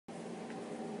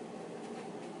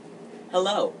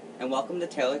Hello, and welcome to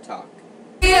Taylor Talk.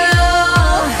 You don't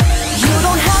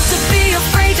have to be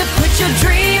afraid to put your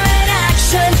dream in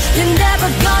action. You're never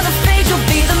gonna fade, you'll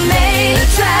be the main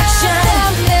attraction.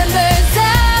 Members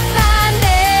of my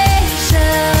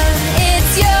nation,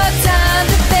 it's your time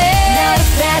to fade. Not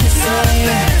a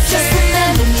fantasy, just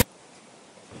remember.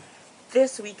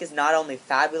 This week is not only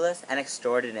fabulous and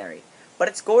extraordinary, but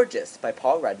it's gorgeous by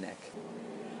Paul Rudnick.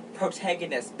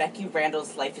 Protagonist Becky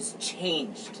Randall's life is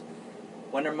changed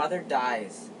when her mother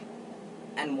dies,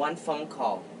 and one phone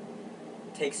call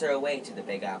takes her away to the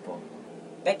Big Apple.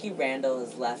 Becky Randall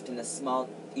is left in a small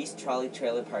East Trolley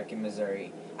trailer park in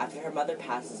Missouri after her mother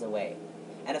passes away,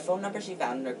 and a phone number she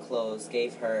found in her clothes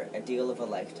gave her a deal of a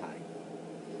lifetime.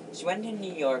 She went to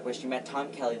New York where she met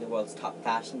Tom Kelly, the world's top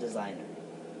fashion designer.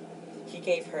 He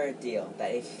gave her a deal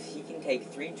that if he can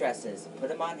take 3 dresses, put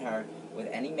them on her with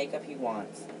any makeup he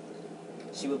wants,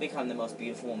 she will become the most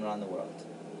beautiful woman on the world.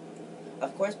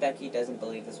 Of course, Becky doesn't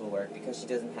believe this will work because she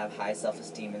doesn't have high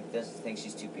self-esteem and doesn't think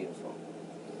she's too beautiful.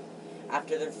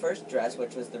 After their first dress,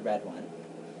 which was the red one,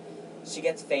 she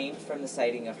gets famed from the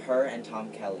sighting of her and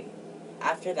Tom Kelly.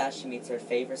 After that, she meets her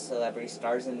favorite celebrity,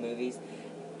 stars in movies,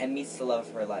 and meets the love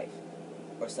of her life.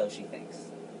 Or so she thinks.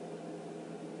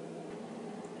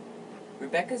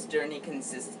 Rebecca's journey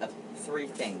consists of 3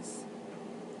 things: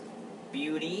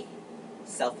 beauty,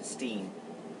 self-esteem,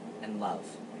 and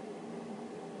love.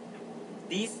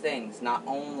 These things not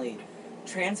only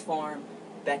transform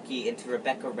Becky into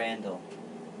Rebecca Randall,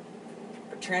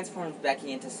 but transforms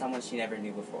Becky into someone she never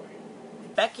knew before.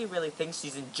 Becky really thinks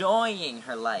she's enjoying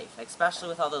her life, especially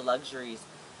with all the luxuries.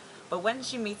 But when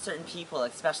she meets certain people,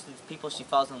 especially the people she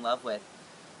falls in love with,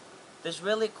 there's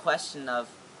really a question of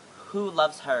who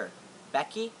loves her,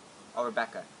 Becky or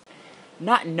Rebecca?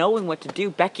 Not knowing what to do,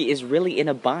 Becky is really in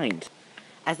a bind.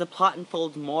 As the plot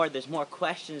unfolds more, there's more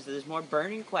questions, there's more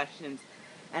burning questions,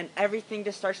 and everything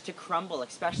just starts to crumble,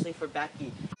 especially for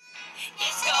Becky.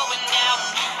 It's going down.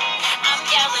 I'm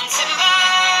yelling timber.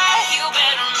 You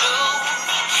better move.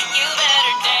 You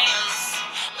better dance.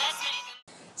 Let's make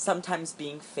Sometimes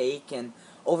being fake and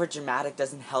overdramatic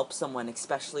doesn't help someone,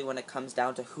 especially when it comes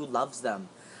down to who loves them.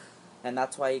 And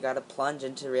that's why you gotta plunge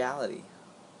into reality.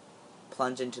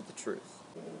 Plunge into the truth.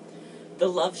 The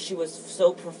love she was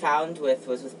so profound with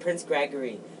was with Prince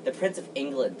Gregory, the Prince of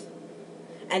England.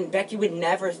 And Becky would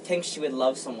never think she would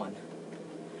love someone.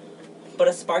 But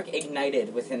a spark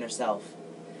ignited within herself,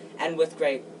 and with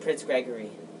Prince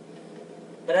Gregory.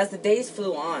 But as the days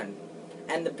flew on,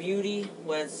 and the beauty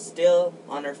was still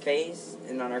on her face,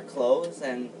 and on her clothes,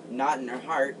 and not in her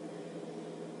heart,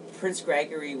 Prince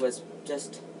Gregory was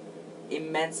just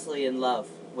immensely in love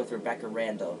with Rebecca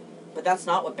Randall. But that's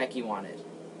not what Becky wanted.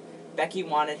 Becky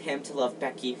wanted him to love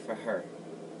Becky for her.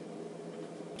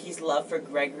 Becky's love for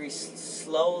Gregory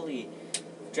slowly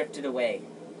drifted away.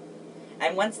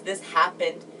 And once this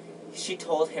happened, she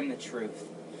told him the truth.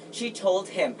 She told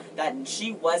him that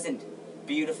she wasn't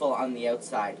beautiful on the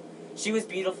outside. She was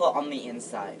beautiful on the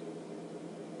inside.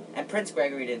 And Prince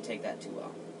Gregory didn't take that too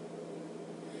well.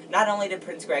 Not only did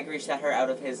Prince Gregory shut her out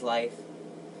of his life,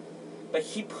 but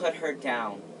he put her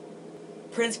down.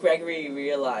 Prince Gregory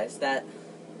realized that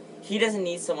he doesn't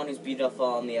need someone who's beautiful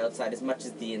on the outside as much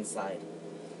as the inside.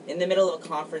 In the middle of a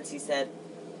conference, he said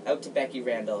out to Becky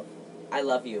Randall, "I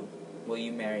love you. Will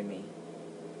you marry me?"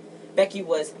 Becky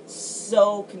was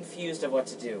so confused of what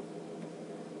to do.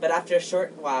 But after a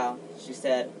short while, she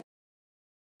said,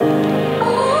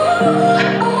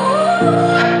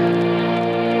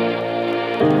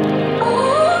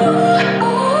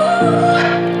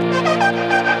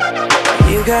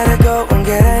 You gotta go and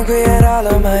get angry at all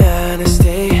of my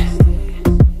honesty.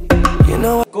 You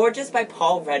know what? Gorgeous by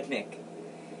Paul Rudnick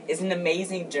is an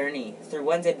amazing journey through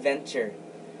one's adventure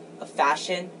of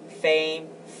fashion, fame,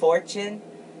 fortune,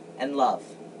 and love.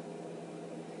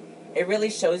 It really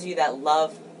shows you that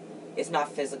love is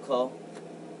not physical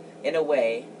in a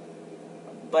way,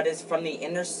 but is from the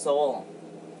inner soul,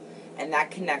 and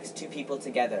that connects 2 people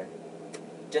together.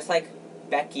 Just like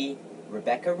Becky,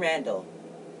 Rebecca Randall,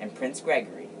 and Prince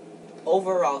Gregory.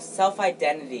 Overall,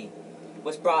 self-identity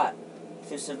was brought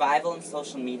through survival and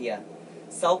social media,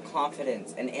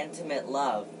 self-confidence and intimate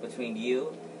love between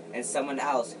you and someone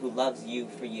else who loves you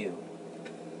for you.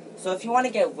 So if you want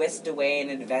to get whisked away in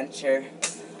an adventure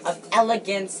of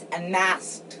elegance and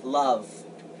masked love,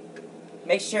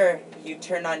 make sure you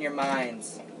turn on your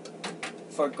minds,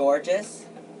 for Gorgeous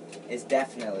is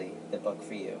definitely the book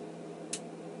for you.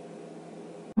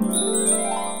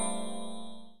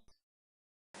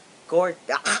 Told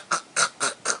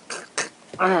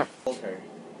her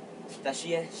that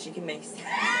she can make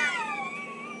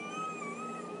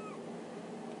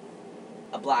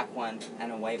a black one,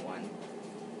 and a white one.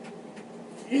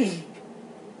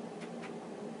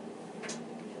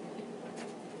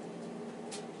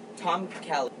 Tom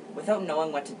Kelly, without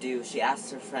knowing what to do, she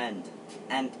asks her friend,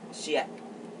 and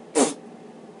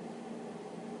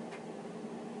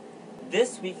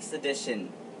This week's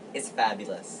edition is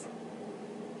fabulous.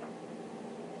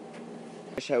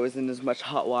 Wish I was in as much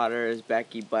hot water as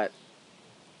Becky, but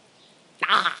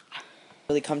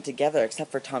really come together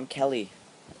except for Tom Kelly.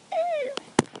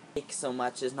 So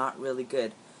much is not really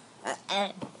good.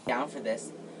 Down for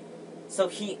this. So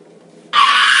he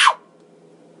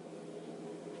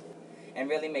and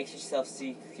really makes yourself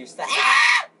see yourself.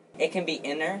 It can be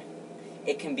inner,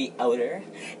 it can be outer,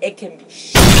 it can be